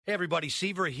Hey everybody,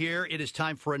 Seaver here. It is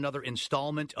time for another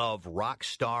installment of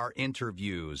Rockstar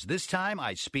Interviews. This time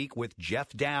I speak with Geoff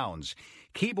Downes,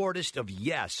 keyboardist of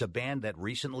Yes, a band that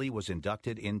recently was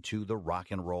inducted into the Rock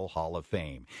and Roll Hall of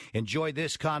Fame. Enjoy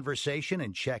this conversation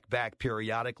and check back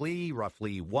periodically,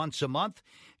 roughly once a month.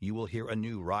 You will hear a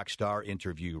new Rockstar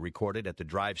interview recorded at the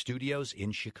Drive Studios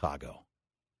in Chicago.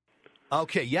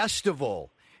 Okay, Yestival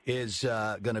is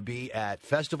going to be at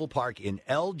Festival Park in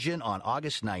Elgin on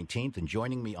August 19th. And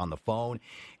joining me on the phone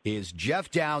is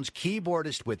Geoff Downes,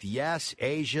 keyboardist with Yes,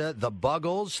 Asia, The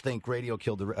Buggles. Think video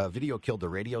killed the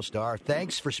radio star.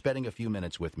 Thanks for spending a few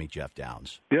minutes with me, Geoff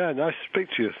Downes. Yeah, nice to speak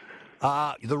to you.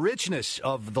 The richness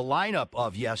of the lineup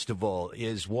of Yestival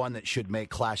is one that should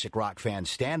make classic rock fans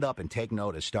stand up and take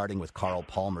notice, starting with Carl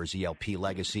Palmer's ELP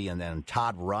legacy and then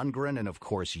Todd Rundgren and, of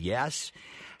course, Yes.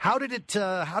 How did it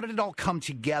all come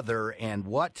together, and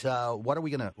what are we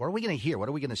gonna hear? What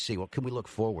are we gonna see? What can we look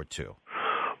forward to?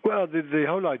 Well, the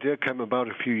whole idea came about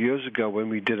a few years ago when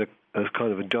we did a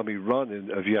kind of a dummy run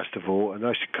of Yestival, and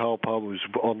actually Carl Palmer was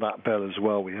on that bill as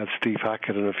well. We had Steve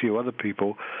Hackett and a few other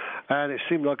people, and it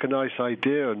seemed like a nice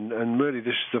idea, and really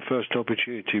this is the first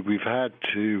opportunity we've had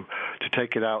to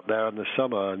take it out there in the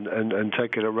summer and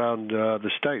take it around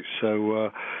the States.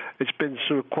 So it's been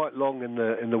sort of quite long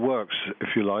in the works,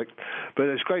 if you like, but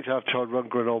it's great to have Todd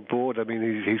Rundgren on board. I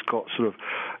mean, he's got sort of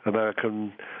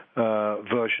American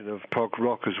version of prog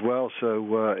rock as well,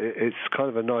 so it's kind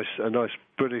of a nice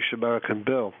British-American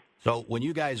bill. So when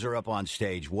you guys are up on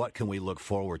stage, what can we look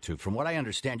forward to? From what I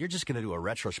understand, you're just going to do a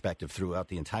retrospective throughout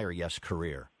the entire Yes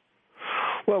career.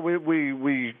 Well,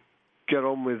 we get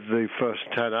on with the first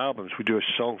 10 albums. We do a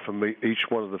song from each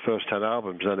one of the first 10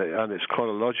 albums, and it's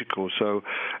chronological, so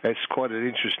it's quite an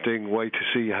interesting way to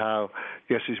see how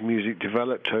Yes's music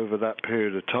developed over that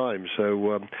period of time.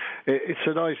 So it's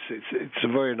a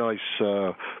very nice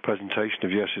presentation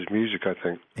of Yes's music, I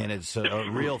think. And it's a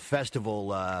real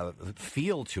festival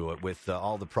feel to it with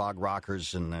all the prog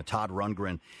rockers and Todd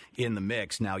Rundgren in the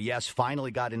mix. Now, Yes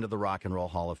finally got into the Rock and Roll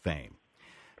Hall of Fame.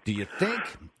 Do you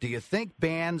think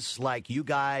bands like you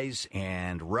guys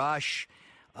and Rush,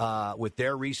 with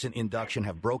their recent induction,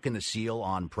 have broken the seal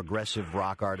on progressive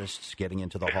rock artists getting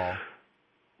into the hall?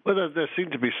 Well, there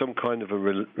seemed to be some kind of a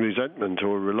resentment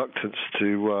or a reluctance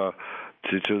to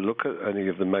look at any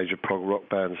of the major prog rock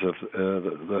bands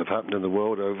that have happened in the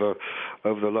world over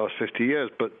the last 50 years.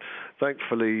 But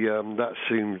thankfully,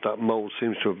 that mold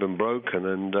seems to have been broken,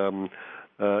 and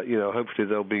hopefully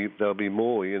there'll be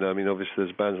more. I mean, obviously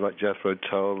there's bands like Jethro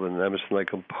Tull and Emerson,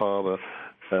 Lake and Palmer,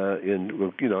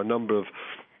 a number of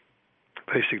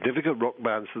very significant rock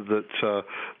bands that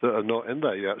are not in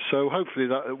there yet. So hopefully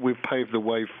that we've paved the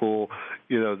way for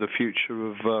the future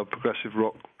of progressive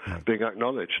rock being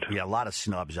acknowledged. Yeah, a lot of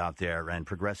snubs out there, and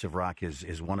progressive rock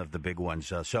is one of the big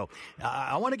ones. So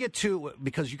I want to get to,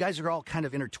 because you guys are all kind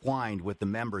of intertwined with the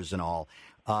members and all,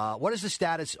 what is the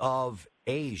status of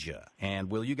Asia,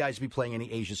 and will you guys be playing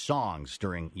any Asia songs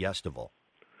during Yestival?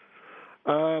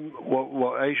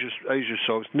 Asia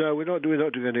songs? No, we're not doing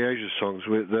any Asia songs.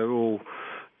 They're all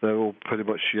pretty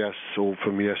much Yes, all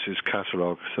from Yes's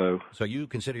catalog. So you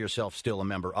consider yourself still a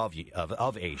member of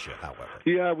Asia, however?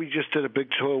 Yeah, we just did a big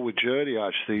tour with Journey.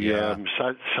 Actually, yeah.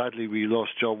 Sadly, we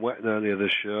lost John Wetton earlier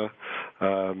this year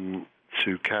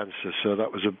to cancer, so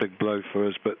that was a big blow for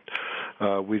us. But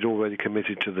we'd already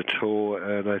committed to the tour,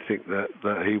 and I think that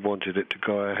he wanted it to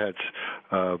go ahead.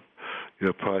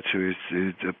 Prior to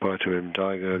him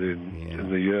dying early in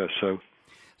the year.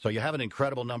 So you have an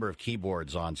incredible number of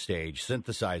keyboards on stage,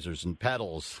 synthesizers and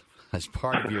pedals as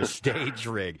part of your stage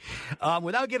rig.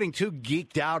 Without getting too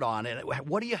geeked out on it,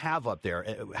 what do you have up there?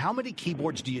 How many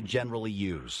keyboards do you generally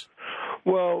use?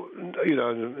 Well, in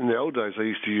the old days I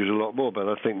used to use a lot more, but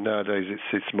I think nowadays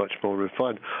it's much more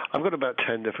refined. I've got about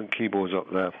 10 different keyboards up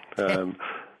there.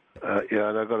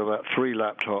 And I've got about 3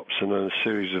 laptops and then a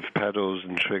series of pedals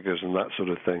and triggers and that sort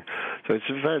of thing. So it's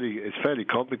fairly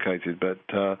complicated, but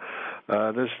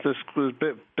there's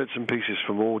bits and pieces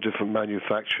from all different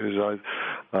manufacturers.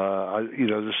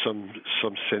 There's some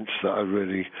synths that I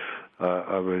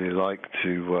really like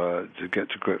to get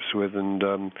to grips with, and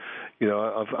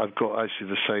I've got actually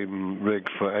the same rig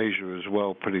for Asia as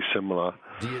well, pretty similar.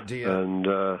 Do you?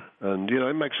 And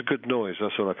it makes a good noise.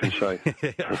 That's all I can say.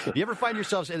 You ever find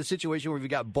yourselves in a situation where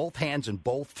you've got both hands and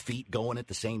both feet going at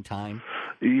the same time?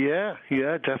 Yeah,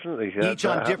 definitely. Yeah, each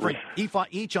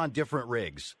on different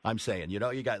rigs. I'm saying, you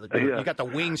got the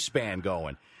wingspan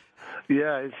going.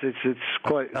 Yeah, it's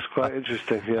quite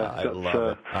interesting. Yeah, I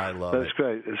love it. That's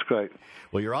great. It's great.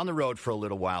 Well, you're on the road for a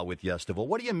little while with Yestival.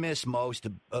 What do you miss most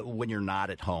when you're not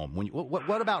at home?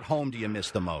 What about home do you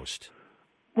miss the most?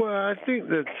 Well, I think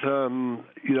that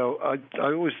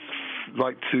I always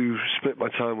like to split my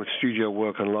time with studio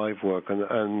work and live work,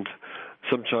 and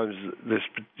sometimes this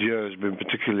year has been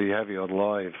particularly heavy on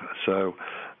live. So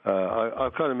I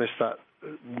kind of miss that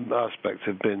aspect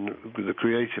of being the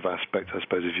creative aspect, I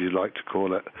suppose, if you like to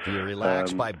call it. Do you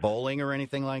relax by bowling or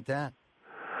anything like that?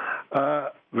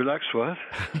 Relax what?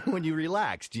 When you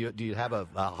relax, do you have a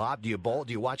hobby? Do you bowl?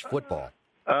 Do you watch football?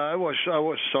 I watch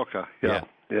soccer. Yeah.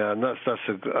 Yeah, and that's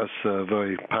a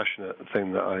very passionate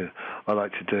thing that I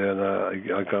like to do,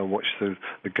 and I go and watch the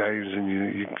games, and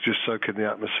you just soak in the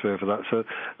atmosphere for that. So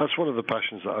that's one of the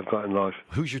passions that I've got in life.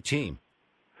 Who's your team?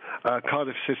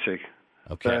 Cardiff City.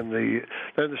 Okay.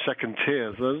 They're in the second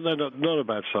tier. They're not a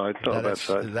bad side. Not a bad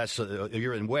side. That's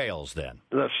you're in Wales then.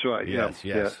 That's right. Yes.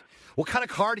 Yeah. What kind of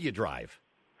car do you drive?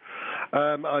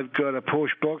 I've got a Porsche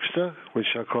Boxster, which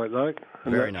I quite like.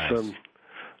 And Very nice.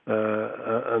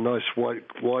 A nice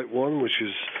white one, which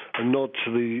is a nod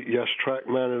to the Yes Track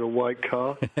man in a white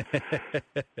car.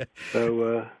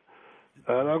 So,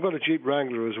 and I've got a Jeep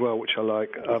Wrangler as well, which I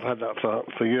like. I've had that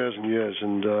for years and years,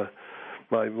 and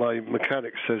my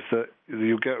mechanic says that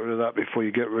you get rid of that before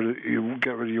you get rid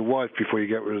of your wife before you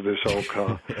get rid of this old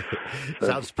car.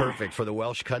 Sounds perfect for the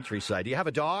Welsh countryside. Do you have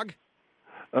a dog?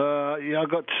 Yeah,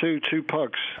 I've got two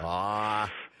pugs. Ah.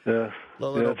 Yeah.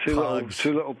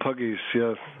 Two little puggies,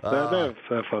 yeah.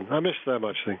 They're fun. I miss them,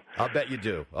 actually. I'll bet you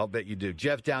do.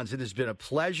 Geoff Downs, it has been a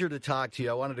pleasure to talk to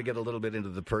you. I wanted to get a little bit into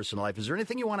the personal life. Is there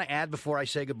anything you want to add before I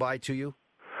say goodbye to you?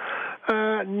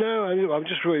 No, I'm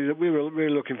just we were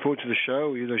really looking forward to the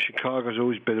show. You know, Chicago's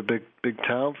always been a big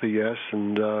town for Yes,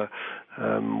 and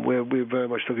we're very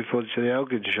much looking forward to the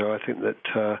Elgin show. I think that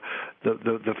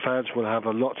the fans will have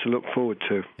a lot to look forward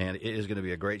to. And it is going to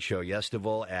be a great show.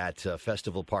 Yestival at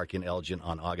Festival Park in Elgin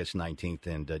on August 19th.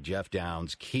 And Geoff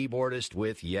Downs, keyboardist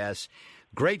with Yes.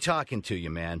 Great talking to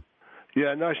you, man.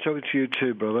 Yeah, nice talking to you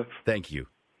too, brother. Thank you.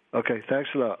 Okay, thanks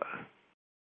a lot.